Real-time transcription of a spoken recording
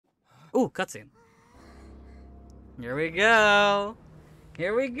Ooh, cutscene. Here we go.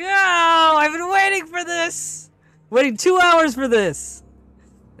 Here we go. I've been waiting for this. Waiting 2 hours for this.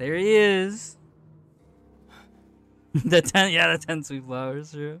 There he is. The 10 sweet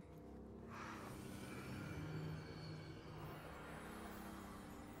flowers, true.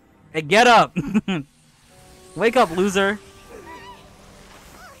 Hey, get up. Wake up, loser.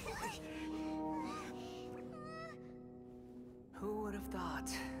 Who would have thought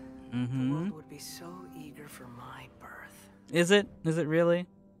Mm-hmm. the world would be so eager for my birth? Is it? Is it really?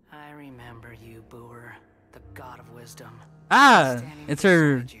 I remember you, Booer, the god of wisdom. Ah, Standing it's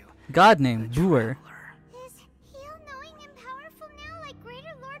her beside you, god name, the Booer. traveler. Is he all-knowing and powerful now, like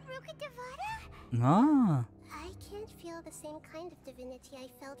Greater Lord Rukkhadevata? Ah, I can't feel the same kind of divinity I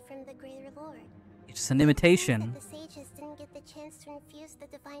felt from the Greater Lord. it's just an imitation. The sages didn't get the chance to infuse the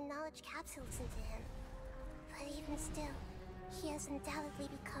divine knowledge capsules into him. But even still, he has undoubtedly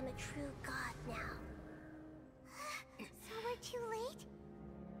become a true god now. So we're too late?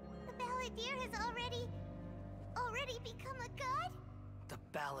 The Balladeer has already become a god? The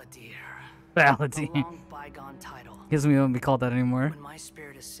Balladeer. A Balladeer. long bygone title. Guess we won't be called that anymore. When my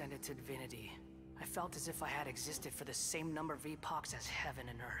spirit ascended to divinity, I felt as if I had existed for the same number of epochs as heaven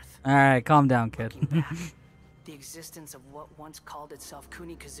and earth. Alright, calm down, kid. Looking back, the existence of what once called itself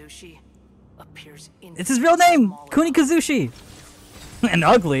Kunikazushi appears It's his real name! smaller. Kunikazushi! And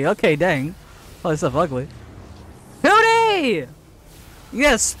ugly, okay, dang. Oh, this stuff ugly. Hootie!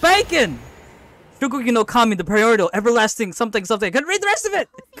 Yeah, spanking! Shukuki no Kami, the primordial, everlasting something something. I couldn't read the rest of it!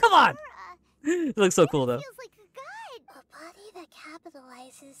 Come on! It looks so cool, though. Feels like a god! A body that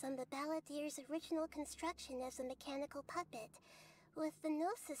capitalizes on the Balladeer's original construction as a mechanical puppet, with the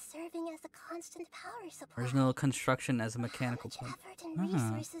Gnosis serving as a constant power supply. Original construction as a mechanical How much puppet. effort and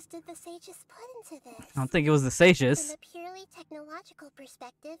resources did the sages put into this? I don't think it was the sages. From a purely technological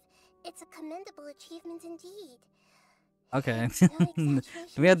perspective, it's a commendable achievement indeed. Okay. No exaggeration.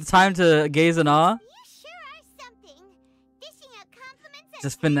 Do we have the time to gaze in awe? You sure are something. Dishing out compliments and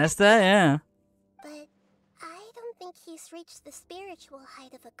Just finesse that? Yeah. But I don't think he's reached the spiritual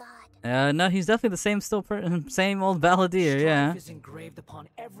height of a god. No, he's definitely the same same old Balladeer, yeah. Strife is engraved upon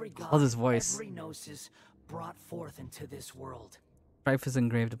every god, Love his voice. every gnosis brought forth into this world. Strife is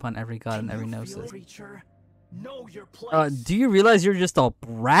engraved upon every god and every Can you gnosis. feel it, creature? Know your place. Do you realize you're just a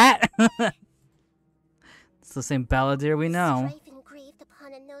brat? It's the same Balladeer we know. Strife engraved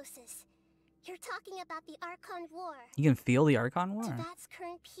upon a gnosis. You're talking about the Archon War. You can feel the Archon War. Tibet's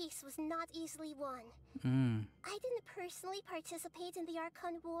current peace was not easily won. I didn't personally participate in the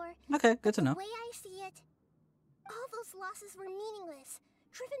Archon War. Okay, good to know. The way I see it, all those losses were meaningless,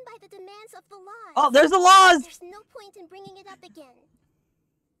 driven by the demands of the laws. Oh, there's the laws! There's no point in bringing it up again.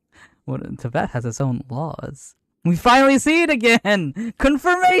 What, Tibet has its own laws. We finally see it again!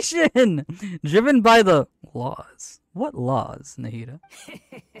 Confirmation! Driven by the laws. What laws, Nahida?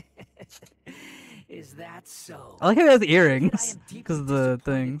 Is that so? I like how he has the I earrings am deeply because of the disappointed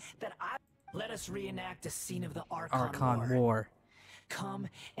things. that let us reenact a scene of the Archon, Archon War. Come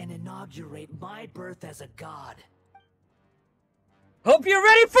and inaugurate my birth as a god. Hope you're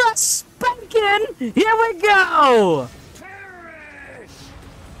ready for a spanking! Here we go! Perish!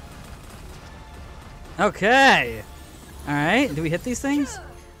 Okay. Alright, do we hit these things?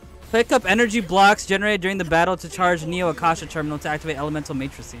 Pick up energy blocks generated during the battle to charge Neo Akasha terminal to activate elemental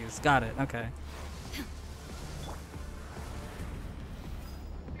matrices. Got it, okay.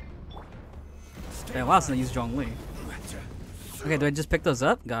 Okay, wow, so I use Zhongli. Okay, do I just pick those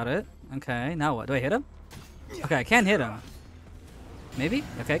up? Got it. Okay, now what? Do I hit him? Okay, I can't hit him. Maybe?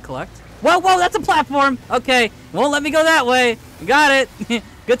 Okay, collect. Whoa, whoa, that's a platform! Okay, won't let me go that way. Got it.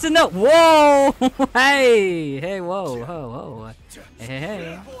 Good to know. Whoa! Hey! Hey, whoa, whoa, whoa. Hey, hey,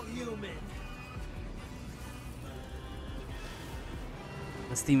 hey.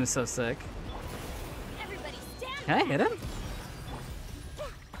 This theme is so sick. Everybody stand. Can I hit him?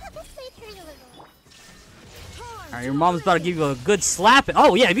 This may hurt a little. Alright, your mom's about to give you a good slap.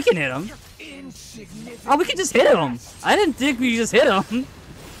 Oh, yeah, we can hit him. Oh, we can just hit him. I didn't think we just hit him.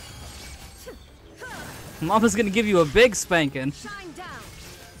 Mama's gonna give you a big spanking.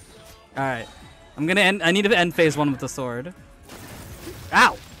 Alright. I'm gonna end. I need to end phase 1 with the sword.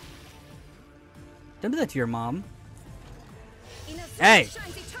 Ow! Don't do that to your mom. Hey!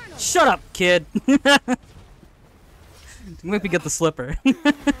 Shut up, kid! Make me get the slipper.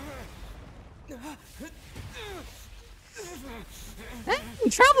 Hey,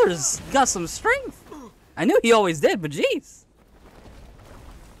 Traveler's got some strength. I knew he always did, but jeez.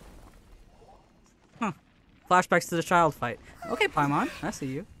 Huh. Flashbacks to the child fight. Okay, Paimon, I see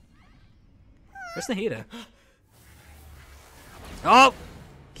you. Where's Nahida? Oh!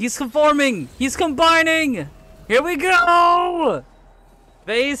 He's conforming. He's combining. Here we go.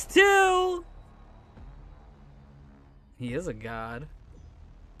 Phase 2. He is a god.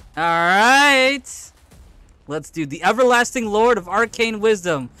 Alright. Let's do the everlasting lord of arcane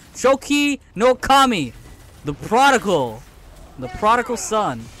wisdom. Shoki no Kami. The prodigal. The prodigal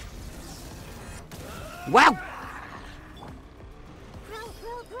son. Wow.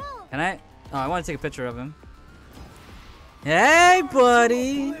 Can I? Oh, I want to take a picture of him. Hey,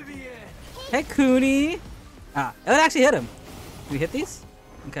 buddy. Hey, Cooney. Ah, it actually hit him. Do we hit these?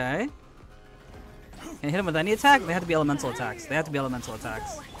 Okay. Can I hit him with any attack? They have to be elemental attacks. They have to be elemental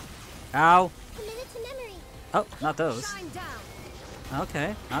attacks. Ow. Oh, not those.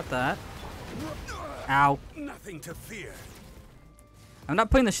 Okay, not that. Ow. Nothing to fear. I'm not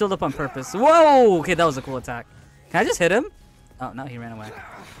putting the shield up on purpose. Whoa! Okay, that was a cool attack. Can I just hit him? Oh, no, he ran away.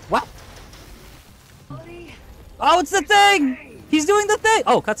 What? Oh, it's the thing! He's doing the thing!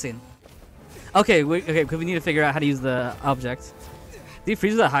 Oh, cutscene. Okay, we need to figure out how to use the object. Did he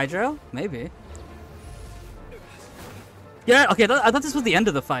freeze with a hydro? Maybe. Yeah, okay, I thought this was the end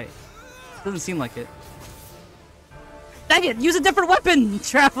of the fight. Doesn't seem like it. Dang it! Use a different weapon,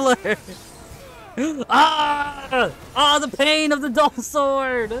 traveler! Ah! Ah, the pain of the dull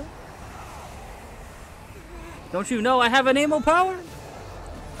sword! Don't you know I have an ammo power?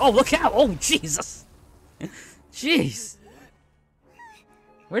 Oh, look out! Oh, Jesus! Jeez!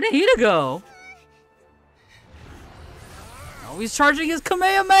 Where did Hida go? Oh, he's charging his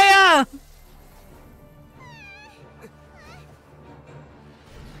Kamehameha!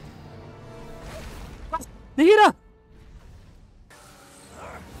 Hida!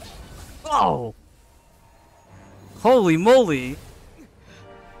 Oh! Holy moly!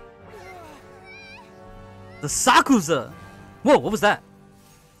 The Sakuza! Whoa, what was that?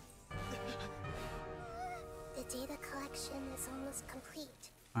 The data collection is almost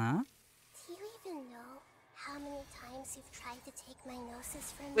complete. Huh? Do you even know how many times you've tried to take my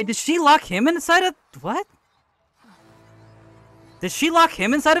gnosis from me? Wait, did she lock him inside of... What? Did she lock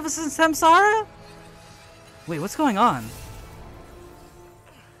him inside of a samsara? Wait, what's going on?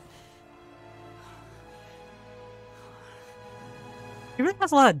 He really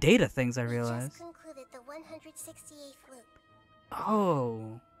has a lot of data things, I realize. Just concluded the 168th loop.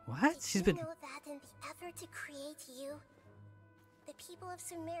 Oh, what? Did She's you been... know that in the effort to create you, the people of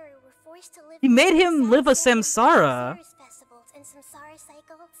Sumeru were forced to live... He made him live a samsara samsara. festivals and samsara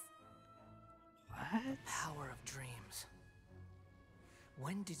cycles. What? Power of dreams.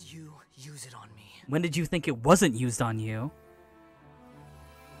 When did you use it on me? When did you think it wasn't used on you?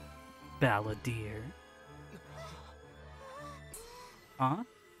 Balladeer. Huh?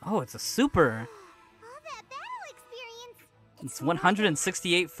 Oh, it's a super. All that battle experience. It's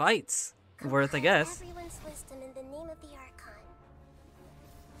 168 fights worth, I guess. Everyone's wisdom in the name of the Archon.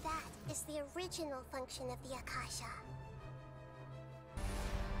 That is the original function of the Akasha.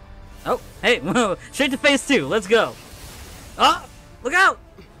 Oh, hey, whoa, straight to phase 2. Let's go. Ah, look out!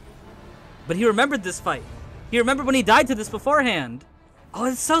 But he remembered this fight. He remembered when he died to this beforehand. Oh,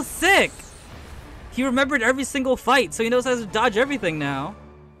 it's so sick. He remembered every single fight, so he knows how to dodge everything now.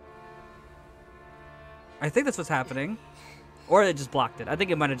 I think that's what's happening. Or it just blocked it. I think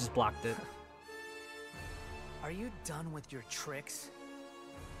it might have just blocked it. Are you done with your tricks?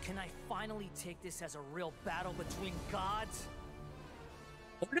 Can I finally take this as a real battle between gods?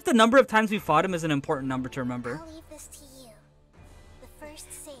 What if the number of times we fought him is an important number to remember? I'll leave this to you. The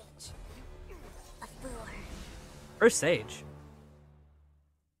first sage of Boor. First sage.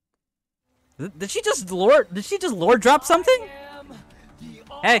 Did she just lore drop something?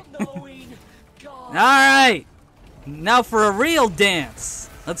 Hey. All right. Now for a real dance.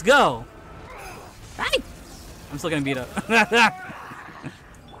 Let's go. Hey. I'm still gonna beat up.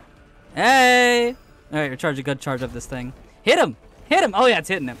 Hey. All right, you're charging a good charge of this thing. Hit him. Hit him. Oh yeah, it's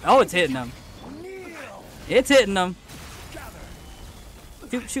hitting him. Oh, it's hitting him. It's hitting him.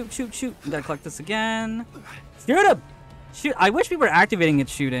 Shoot, shoot, shoot, shoot. We gotta collect this again. Shoot him. Shoot. I wish we were activating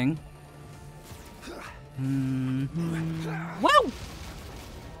its shooting. Whoa!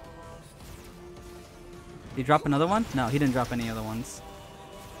 Did he drop another one? No, he didn't drop any other ones.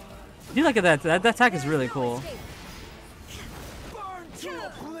 I do like that. That attack is really cool.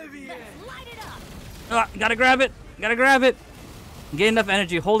 Gotta grab it. Gotta grab it. Gain enough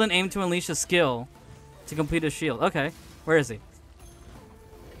energy. Hold and aim to unleash a skill to complete a shield. Okay, where is he?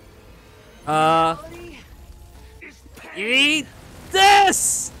 Eat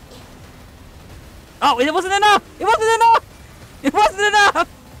this! Oh, it wasn't enough! It wasn't enough! It wasn't enough!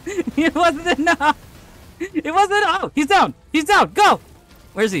 It wasn't enough! It wasn't enough! Oh, he's down! He's down! Go!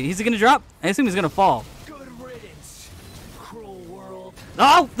 Where is he? Is he gonna drop? I assume he's gonna fall. Good riddance, cruel world.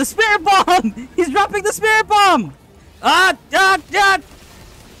 Oh, the spirit bomb! He's dropping the spirit bomb! Do I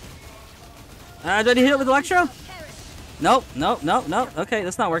need to hit it with Electro? Nope, nope, nope, nope. Okay,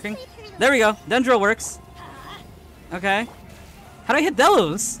 that's not working. There we go. Dendro works. Okay. How do I hit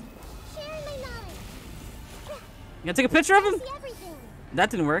those? You gonna take a picture of him? That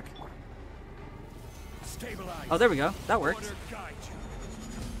didn't work. Oh, there we go. That worked.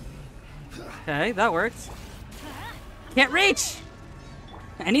 Okay, that worked. Can't reach!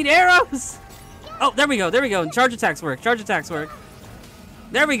 I need arrows! Oh, there we go, there we go. Charge attacks work, charge attacks work.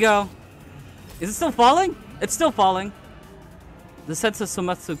 There we go. Is it still falling? It's still falling. The sense of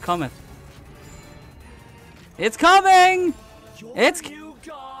Sumetsu cometh. It's coming! It's... Didn't...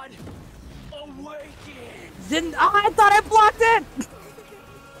 Oh, I thought I blocked it!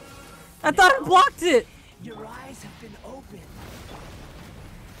 I thought I blocked it! Your eyes have been opened.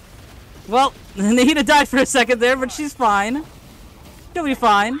 Well, Nahida died for a second there, but she's fine. She'll be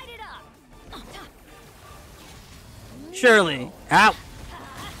fine. Surely. Ow!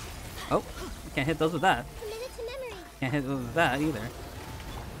 Oh, can't hit those with that. Can't hit those with that either.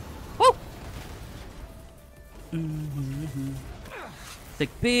 Woo!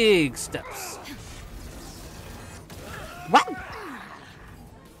 Take big steps. What?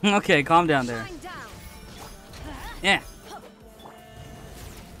 Okay, calm down there. Yeah.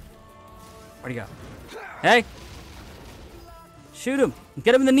 Where'd he go? Hey! Shoot him!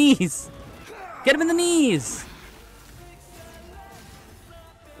 Get him in the knees! Get him in the knees!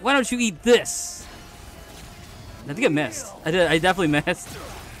 Why don't you eat this? I think I missed. I did. I definitely missed.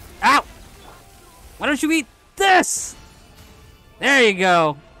 Ow! Why don't you eat this? There you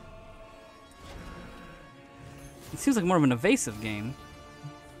go. It seems like more of an evasive game.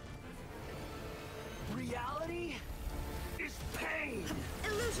 Reality is pain.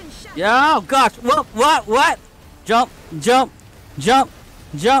 Yeah, oh gosh. What? Jump, jump, jump,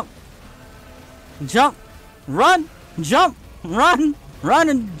 jump, jump, run, jump, run, run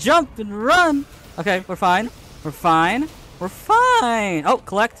and jump and run. Okay, we're fine. We're fine. We're fine. Oh,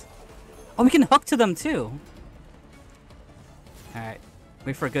 collect. Oh, we can hook to them too. All right.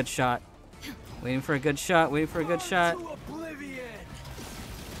 Wait for a good shot. Waiting for a good shot. Waiting for a good shot.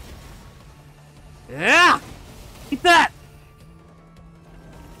 Yeah! Eat that!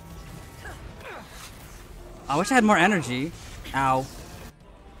 I wish I had more energy. Ow.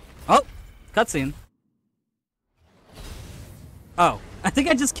 Oh! Cutscene. Oh. I think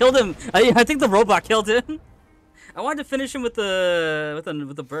I just killed him. I think the robot killed him. I wanted to finish him with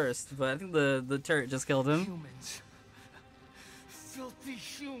the burst, but I think the turret just killed him. Humans. Filthy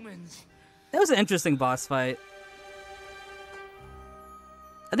humans. That was an interesting boss fight.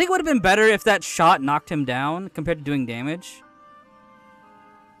 I think it would have been better if that shot knocked him down compared to doing damage.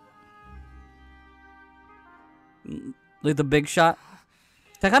 Like the big shot.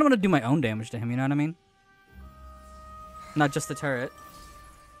 I kind of want to do my own damage to him, you know what I mean? Not just the turret.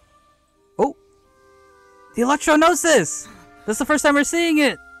 Oh! The Electro knows this! That's the first time we're seeing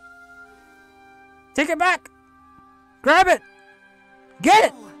it! Take it back! Grab it! Get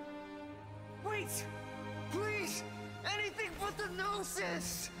it! Wait! Please! Anything but the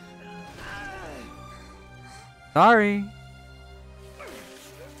gnosis! Sorry.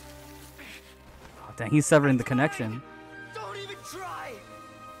 Oh, dang, he's severing the connection. Don't even try!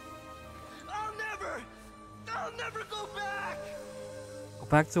 I'll never go back! Go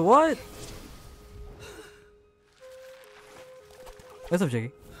back to what? What's up,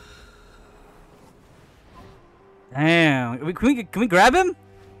 Jiggy? Damn. Can we grab him?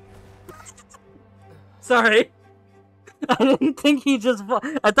 Sorry. I didn't think he just...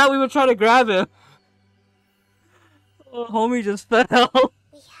 I thought we were trying to grab him. Oh, homie just fell.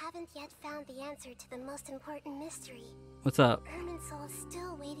 We haven't yet found the answer to the most important mystery. What's up? Irminsul is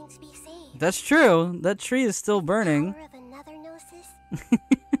still waiting to be saved. That's true. That tree is still burning. The power of another gnosis?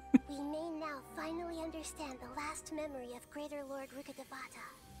 We may now finally understand the last memory of Greater Lord Rukkhadevata.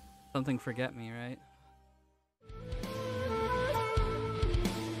 Something forget me, right?